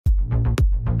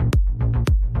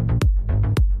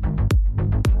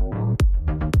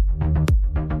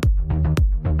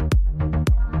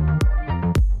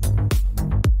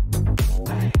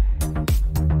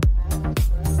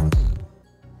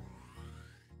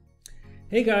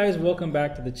Hey guys, welcome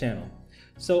back to the channel.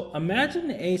 So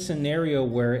imagine a scenario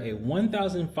where a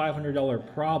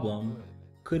 $1,500 problem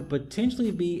could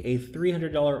potentially be a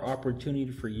 $300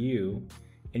 opportunity for you,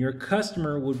 and your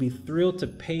customer would be thrilled to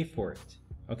pay for it.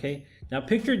 Okay, now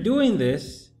picture doing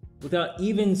this without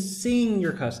even seeing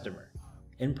your customer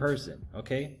in person.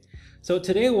 Okay, so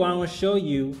today what I want to show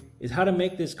you is how to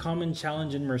make this common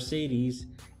challenge in Mercedes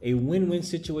a win-win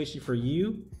situation for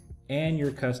you and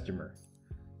your customer.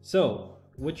 So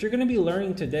what you're going to be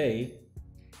learning today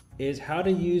is how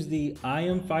to use the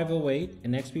IM508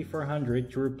 and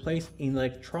XP400 to replace an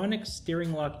electronic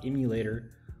steering lock emulator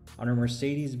on a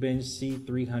Mercedes Benz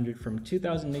C300 from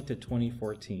 2008 to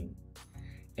 2014.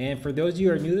 And for those of you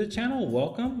who are new to the channel,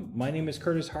 welcome. My name is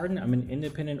Curtis Harden. I'm an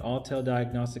independent all-tail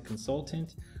diagnostic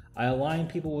consultant. I align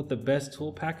people with the best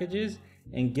tool packages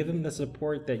and give them the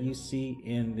support that you see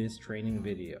in this training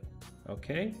video.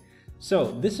 Okay,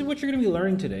 so this is what you're going to be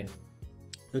learning today.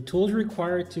 The tools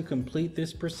required to complete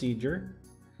this procedure,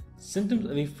 symptoms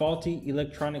of a faulty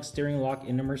electronic steering lock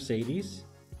in a Mercedes,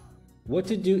 what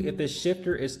to do if the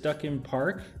shifter is stuck in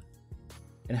park,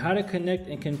 and how to connect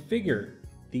and configure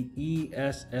the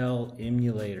ESL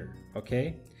emulator.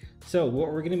 Okay, so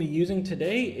what we're going to be using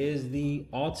today is the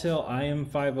Autel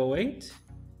IM508,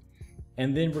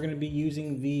 and then we're going to be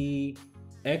using the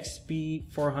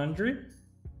XP400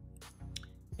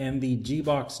 and the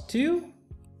G-Box 2,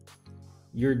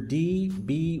 your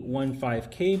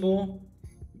DB15 cable,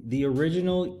 the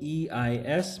original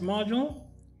EIS module,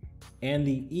 and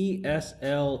the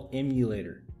ESL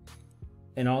emulator,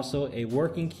 and also a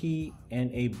working key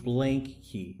and a blank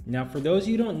key. Now, for those of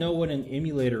you who don't know what an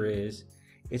emulator is,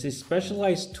 it's a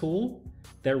specialized tool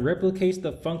that replicates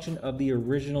the function of the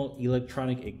original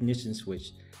electronic ignition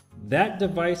switch. That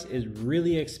device is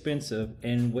really expensive,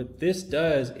 and what this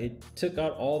does, it took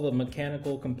out all the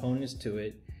mechanical components to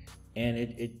it, and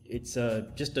it's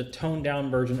just a toned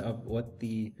down version of what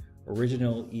the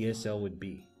original ESL would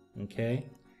be. Okay,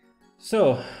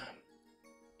 so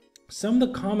some of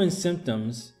the common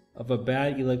symptoms of a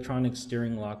bad electronic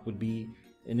steering lock would be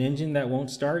an engine that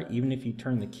won't start even if you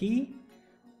turn the key,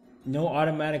 no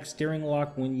automatic steering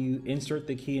lock when you insert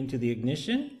the key into the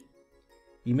ignition,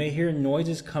 you may hear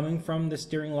noises coming from the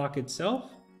steering lock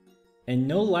itself, and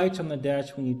no lights on the dash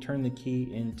when you turn the key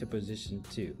into position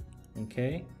 2.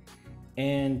 Okay,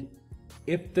 and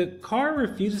if the car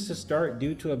refuses to start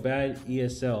due to a bad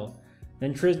ESL,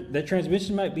 then the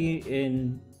transmission might be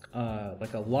in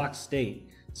like a locked state,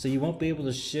 so you won't be able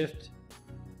to shift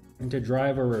into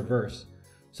drive or reverse.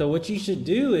 So what you should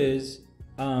do is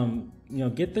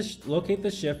locate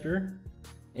the shifter.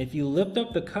 If you lift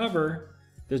up the cover,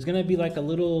 there's going to be like a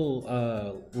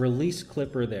little release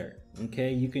clipper there.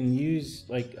 Okay, you can use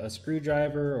like a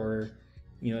screwdriver or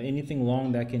anything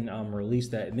long that can release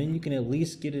that, and then you can at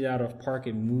least get it out of park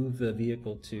and move the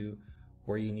vehicle to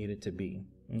where you need it to be.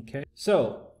 Okay,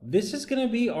 so this is going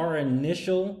to be our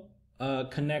initial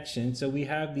connection. So we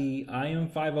have the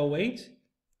IM508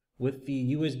 with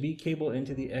the USB cable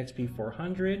into the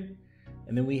XP400,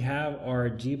 and then we have our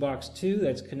G-Box 2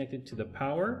 that's connected to the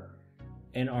power,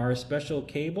 and our special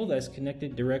cable that's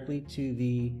connected directly to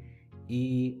the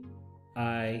EIS.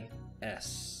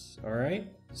 All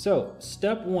right, so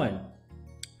step 1,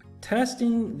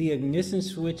 testing the ignition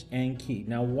switch and key.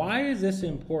 Now, why is this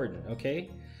important?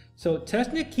 Okay, so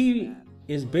testing the key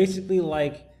is basically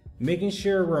like making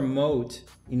sure a remote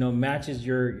matches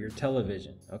your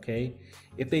television. Okay,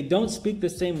 if they don't speak the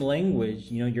same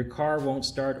language, your car won't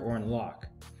start or unlock.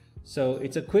 So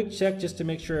it's a quick check just to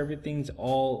make sure everything's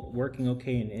all working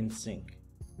okay and in sync.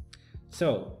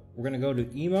 So we're going to go to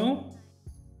EMO,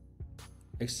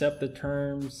 accept the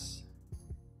terms.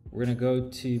 We're going to go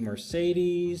to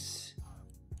Mercedes,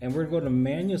 and we're going to go to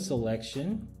manual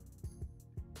selection.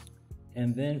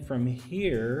 And then from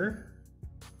here,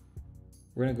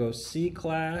 we're going to go C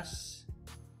class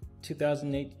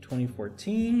 2008 to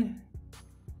 2014.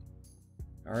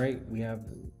 All right, we have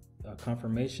a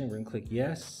confirmation. We're going to click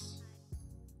yes.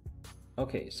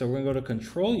 Okay, so we're going to go to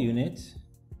control unit,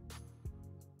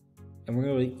 and we're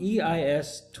going to go to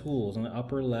EIS tools on the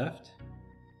upper left.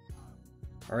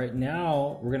 All right,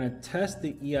 now we're going to test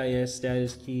the EIS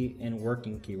status key and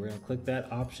working key. We're going to click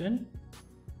that option.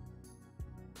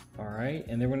 All right,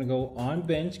 and then we're going to go on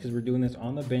bench because we're doing this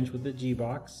on the bench with the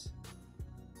G-Box.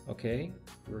 Okay,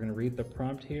 we're going to read the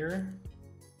prompt here.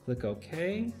 Click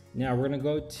OK. Now we're going to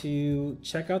go to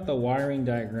check out the wiring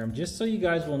diagram just so you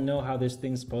guys will know how this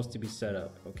thing's supposed to be set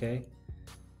up. Okay,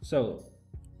 so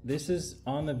this is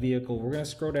on the vehicle. We're going to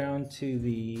scroll down to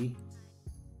the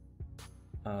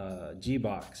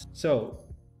G-Box. So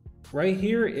right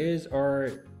here is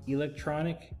our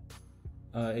electronic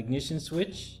ignition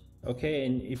switch. Okay,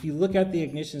 and if you look at the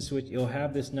ignition switch, it'll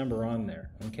have this number on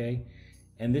there. Okay,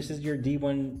 and this is your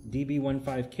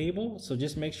DB15 cable. So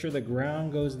just make sure the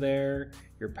ground goes there,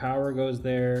 your power goes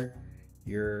there,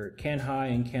 your CAN high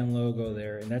and CAN low go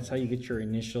there, and that's how you get your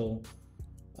initial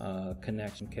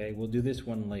connection. Okay, we'll do this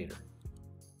one later.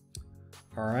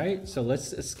 All right, so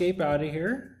let's escape out of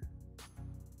here,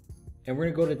 and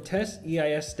we're gonna go to test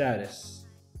EIS status.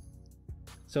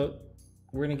 So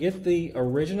we're gonna get the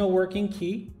original working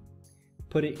key,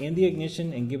 put it in the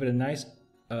ignition, and give it a nice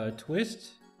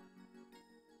twist.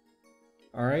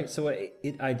 All right, so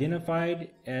it identified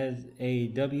as a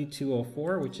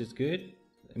W204, which is good.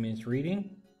 I mean, it's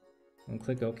reading. And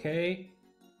click OK.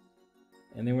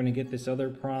 And then we're gonna get this other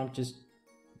prompt. You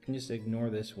can just ignore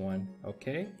this one.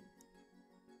 Okay.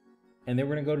 And then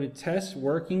we're gonna go to test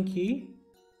working key.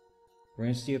 We're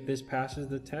gonna see if this passes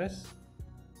the test.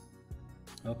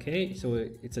 Okay, so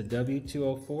it's a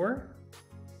W204.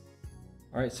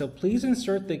 All right, so please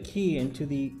insert the key into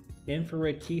the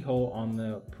infrared keyhole on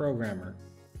the programmer.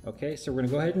 Okay, so we're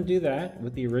gonna go ahead and do that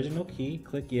with the original key.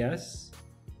 Click yes.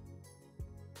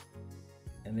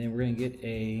 And then we're gonna get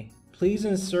please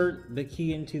insert the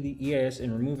key into the EIS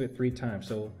and remove it 3 times.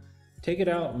 So take it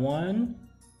out 1,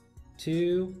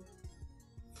 2,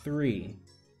 3.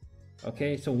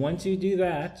 Okay, so once you do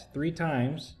that 3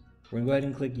 times, we're gonna go ahead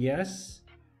and click yes.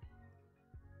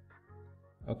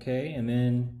 Okay, and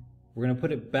then we're going to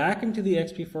put it back into the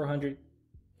XP400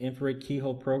 infrared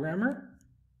keyhole programmer.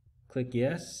 Click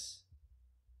yes.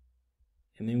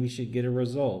 And then we should get a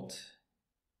result.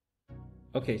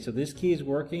 Okay, so this key is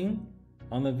working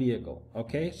on the vehicle.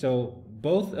 Okay, so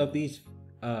both of these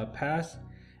passed.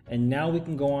 And now we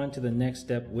can go on to the next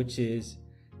step, which is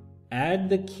add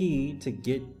the key to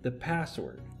get the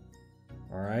password.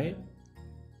 All right.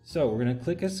 So we're going to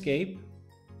click escape.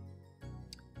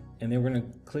 And then we're going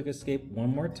to click escape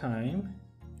one more time.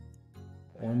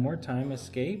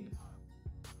 Escape.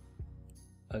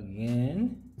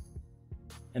 Again.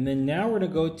 And then now we're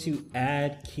going to go to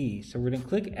add key. So we're going to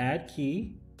click add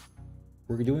key.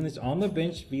 We're doing this on the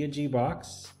bench via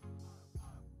Gbox.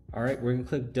 All right, we're going to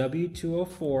click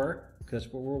W204 because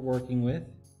that's what we're working with.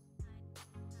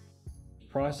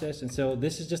 Process. And so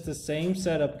this is just the same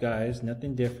setup, guys,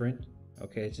 nothing different.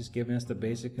 Okay, it's just giving us the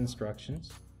basic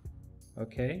instructions.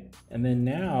 Okay, and then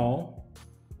now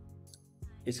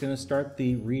it's going to start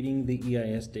reading the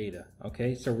EIS data.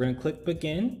 Okay, so we're going to click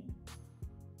begin,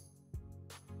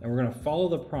 and we're going to follow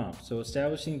the prompt. So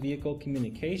establishing vehicle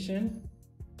communication,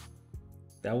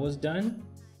 that was done.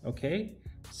 Okay,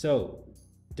 so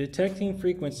detecting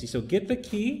frequency. So get the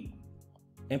key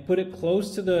and put it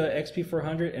close to the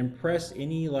XP400 and press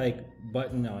any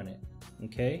button on it.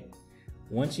 Okay,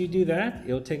 once you do that,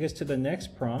 it'll take us to the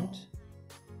next prompt.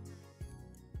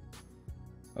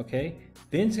 Okay,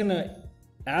 then it's gonna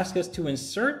ask us to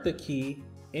insert the key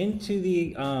into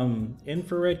the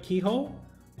infrared keyhole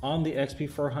on the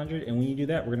XP400, and when you do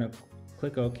that, we're gonna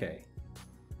click OK.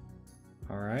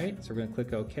 All right, so we're gonna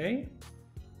click OK,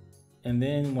 and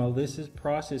then while this is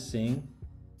processing,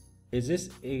 is this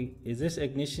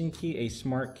ignition key a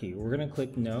smart key? We're gonna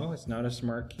click no, it's not a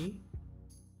smart key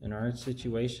in our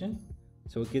situation.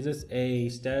 So it gives us a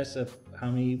status of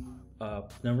how many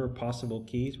number of possible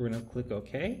keys. We're going to click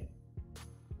OK.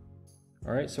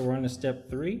 All right, so we're on to step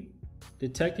 3,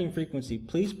 detecting frequency.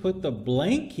 Please put the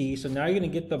blank key. So now you're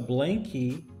going to get the blank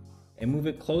key and move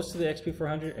it close to the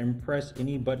XP400 and press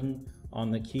any button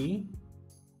on the key.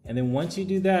 And then once you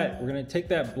do that, we're going to take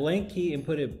that blank key and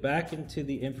put it back into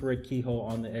the infrared keyhole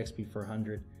on the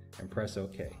XP400 and press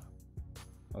OK.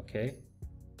 Okay.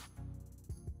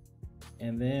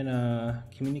 And then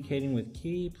communicating with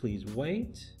key, please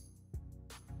wait.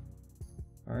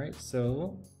 All right,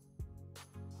 so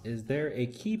is there a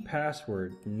key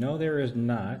password? No, there is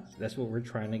not. That's what we're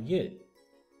trying to get.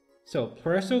 So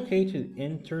press OK to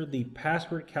enter the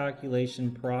password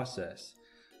calculation process.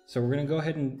 So we're going to go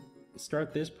ahead and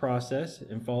start this process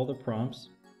and follow the prompts.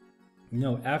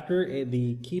 Note, after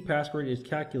the key password is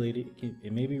calculated,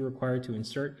 it may be required to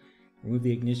insert and remove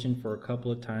the ignition for a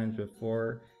couple of times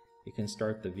before it can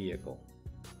start the vehicle.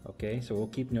 Okay, so we'll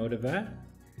keep note of that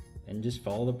and just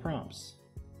follow the prompts.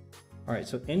 All right,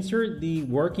 so insert the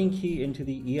working key into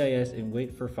the EIS and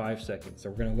wait for 5 seconds.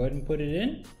 So we're gonna go ahead and put it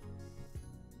in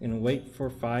and wait for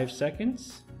 5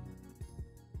 seconds.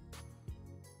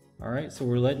 All right, so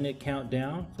we're letting it count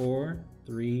down. 4,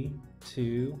 3,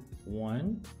 2,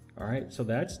 1. All right, so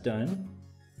that's done.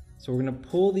 So we're gonna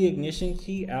pull the ignition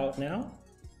key out now.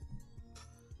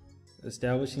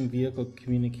 Establishing vehicle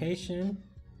communication.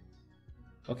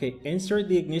 Okay, insert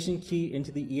the ignition key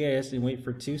into the EIS and wait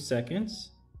for 2 seconds.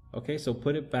 Okay, so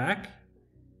put it back.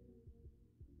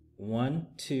 1,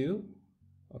 2.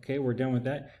 Okay, we're done with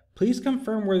that. Please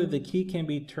confirm whether the key can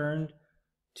be turned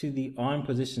to the on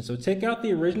position. So take out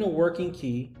the original working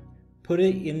key, put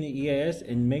it in the EIS,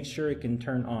 and make sure it can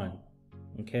turn on.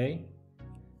 Okay.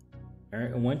 All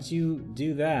right, and once you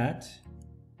do that,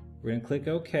 we're gonna click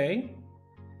OK.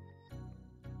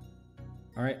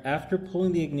 All right, after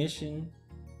pulling the ignition,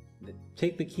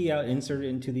 take the key out, insert it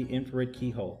into the infrared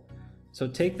keyhole. So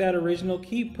take that original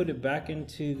key, put it back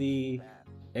into the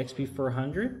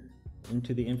XP400,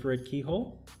 into the infrared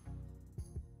keyhole,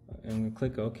 and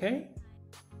click OK.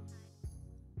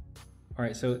 All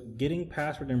right, so getting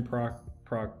password in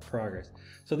progress.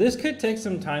 So this could take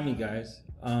some time, you guys.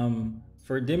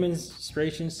 For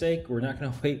demonstration's sake, we're not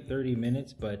gonna wait 30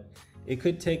 minutes, but it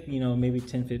could take, maybe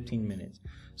 10-15 minutes.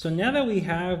 So now that we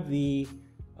have the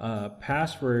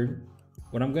password,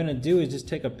 what I'm gonna do is just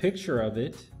take a picture of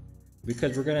it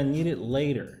because we're gonna need it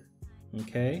later,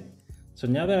 okay? So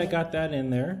now that I got that in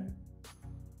there,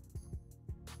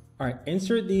 all right,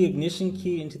 insert the ignition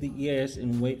key into the EIS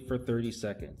and wait for 30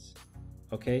 seconds.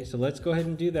 Okay, so let's go ahead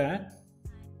and do that.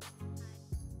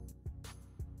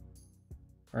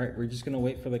 All right, we're just gonna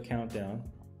wait for the countdown.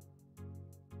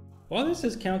 While this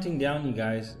is counting down, you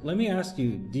guys, let me ask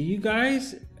you, do you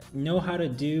guys know how to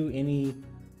do any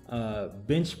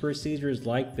bench procedures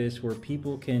like this where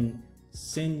people can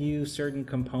send you certain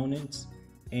components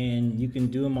and you can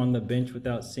do them on the bench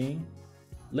without seeing?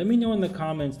 Let me know in the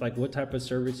comments like what type of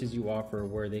services you offer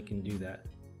where they can do that.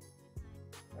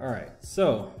 All right,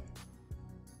 so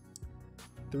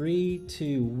 3,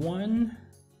 2, 1.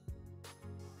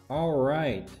 All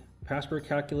right, password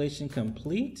calculation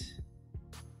complete.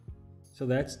 So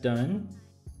that's done.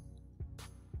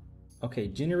 Okay,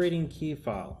 generating key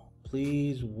file.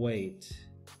 Please wait.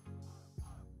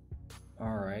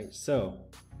 All right, so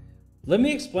let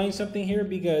me explain something here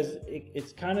because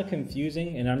it's kind of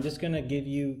confusing, and I'm just gonna give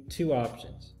you 2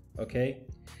 options, okay?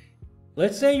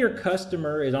 Let's say your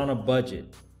customer is on a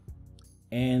budget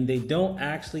and they don't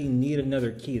actually need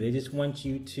another key. They just want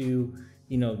you to,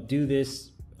 do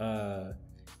this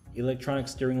electronic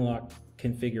steering lock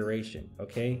configuration,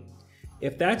 okay?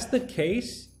 If that's the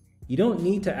case, you don't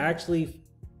need to actually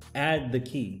add the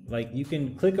key. Like, you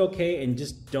can click OK and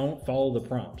just don't follow the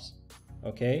prompts,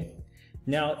 okay?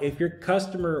 Now, if your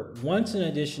customer wants an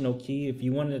additional key, if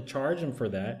you wanted to charge them for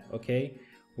that, okay,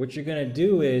 what you're gonna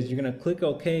do is you're gonna click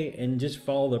OK and just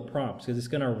follow the prompts, because it's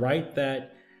gonna write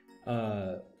that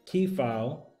key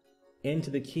file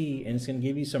into the key, and it's going to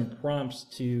give you some prompts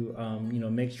to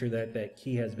make sure that that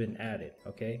key has been added.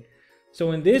 Okay,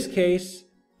 so in this case,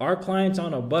 our client's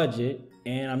on a budget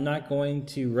and I'm not going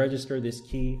to register this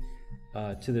key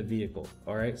to the vehicle.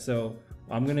 All right, so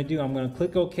I'm going to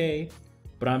click OK,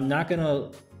 but I'm not going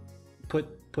to put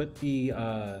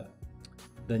the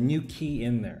new key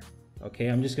in there. Okay,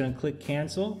 I'm just going to click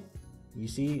cancel. You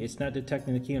see it's not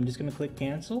detecting the key. I'm just going to click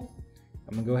cancel.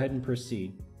 I'm going to go ahead and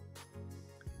proceed.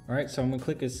 All right, so I'm gonna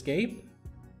click escape,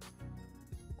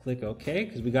 click OK,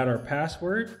 because we got our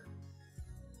password.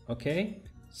 Okay,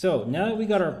 so now that we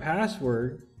got our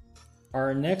password,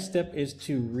 our next step is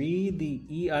to read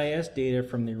the EIS data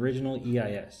from the original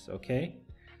EIS. Okay,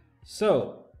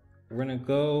 so we're gonna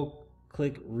go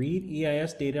click read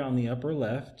EIS data on the upper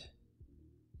left.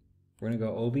 We're gonna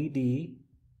go OBD,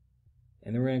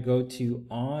 and then we're gonna go to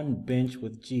on bench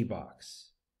with Gbox.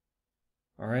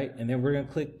 All right, and then we're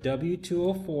gonna click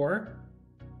W204.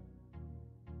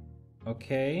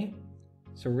 Okay,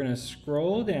 so we're gonna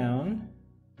scroll down.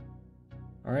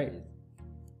 All right,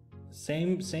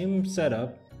 same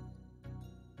setup.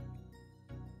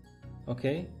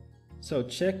 Okay, so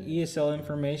check ESL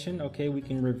information. Okay, we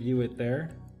can review it there.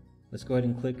 Let's go ahead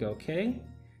and click OK.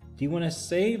 Do you want to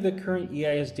save the current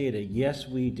EIS data? Yes,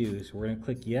 we do. So we're gonna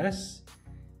click yes,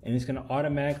 and it's gonna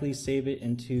automatically save it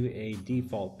into a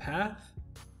default path.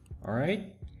 All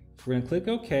right, so we're gonna click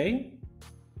OK,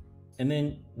 and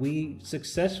then we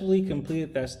successfully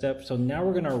completed that step. So now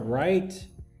we're gonna write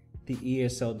the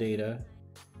ESL data,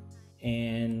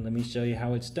 and let me show you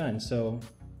how it's done. So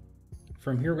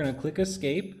from here, we're gonna click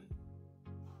escape.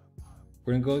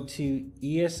 We're gonna go to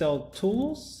ESL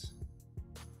tools,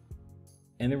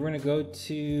 and then we're gonna go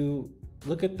to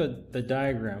look at the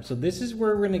diagram. So this is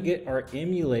where we're gonna get our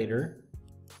emulator,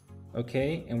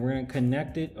 okay, and we're gonna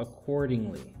connect it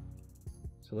accordingly.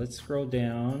 So let's scroll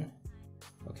down.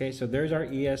 Okay, so there's our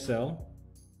ESL.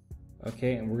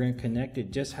 Okay, and we're going to connect it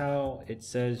just how it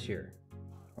says here.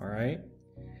 All right,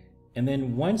 and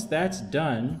then once that's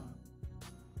done,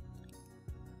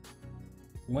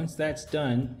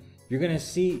 you're going to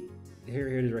see here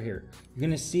it is right here. You're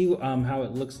going to see how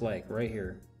it looks like right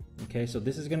here. Okay, so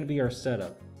this is going to be our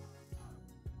setup.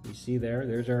 You see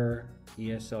there's our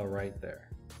ESL right there.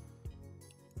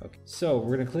 Okay, so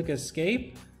we're going to click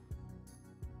escape,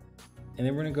 and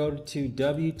then we're going to go to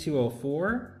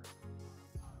W204,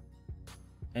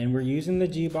 and we're using the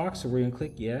G box, so we're going to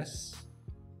click yes.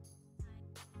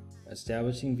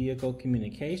 Establishing vehicle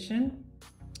communication,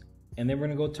 and then we're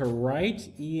going to go to write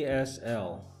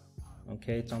ESL.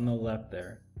 Okay, it's on the left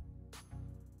there.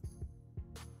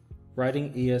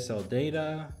 Writing ESL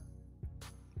data.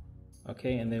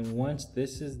 Okay, and then once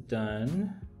this is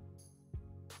done,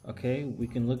 okay, we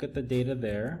can look at the data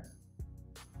there,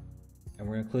 and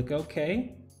we're going to click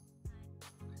OK,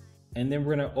 and then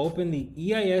we're going to open the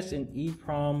EIS and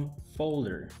EEPROM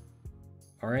folder.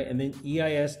 All right, and then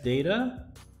EIS data,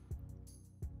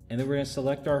 and then we're going to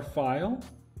select our file.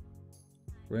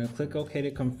 We're going to click OK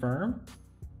to confirm.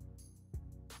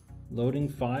 Loading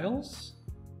files.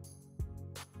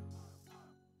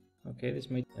 Okay,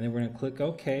 and then we're going to click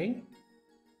OK.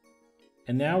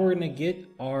 And now we're going to get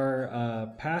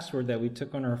our password that we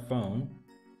took on our phone.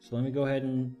 So let me go ahead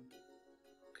and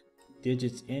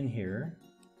digits in here.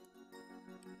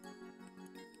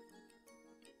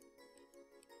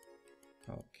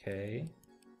 Okay.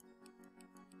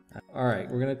 All right,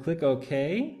 we're going to click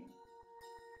OK.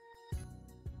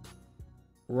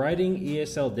 Writing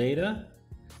ESL data.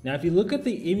 Now, if you look at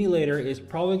the emulator, it's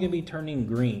probably going to be turning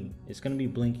green. It's going to be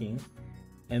blinking.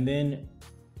 And then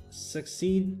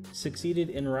succeeded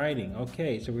in writing.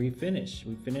 Okay, so we finished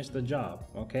the job.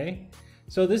 Okay,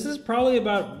 so this is probably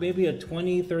about maybe a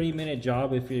 20-30 minute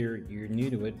job if you're new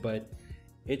to it, but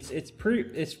it's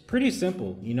pretty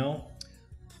simple. You know,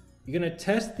 you're gonna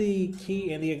test the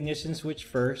key and the ignition switch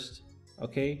first.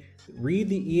 Okay, read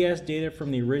the ES data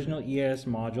from the original ES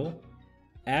module,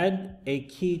 add a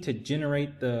key to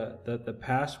generate the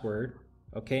password.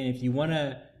 Okay, and if you want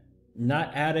to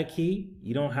not add a key,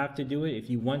 you don't have to do it. If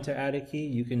you want to add a key,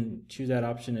 you can choose that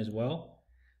option as well.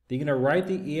 Then you're going to write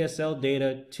the ESL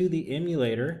data to the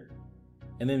emulator,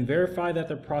 and then verify that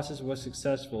the process was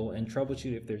successful and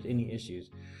troubleshoot if there's any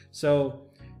issues. So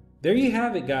there you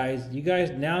have it, guys. You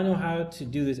guys now know how to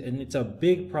do this, and it's a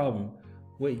big problem.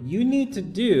 What you need to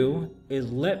do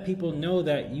is let people know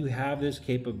that you have this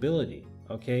capability.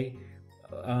 Okay,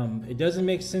 it doesn't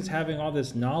make sense having all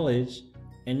this knowledge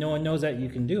and no one knows that you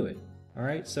can do it. All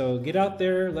right, so get out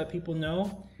there, let people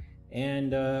know,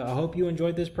 and I hope you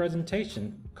enjoyed this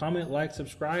presentation. Comment, like,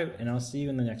 subscribe, and I'll see you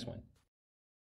in the next one.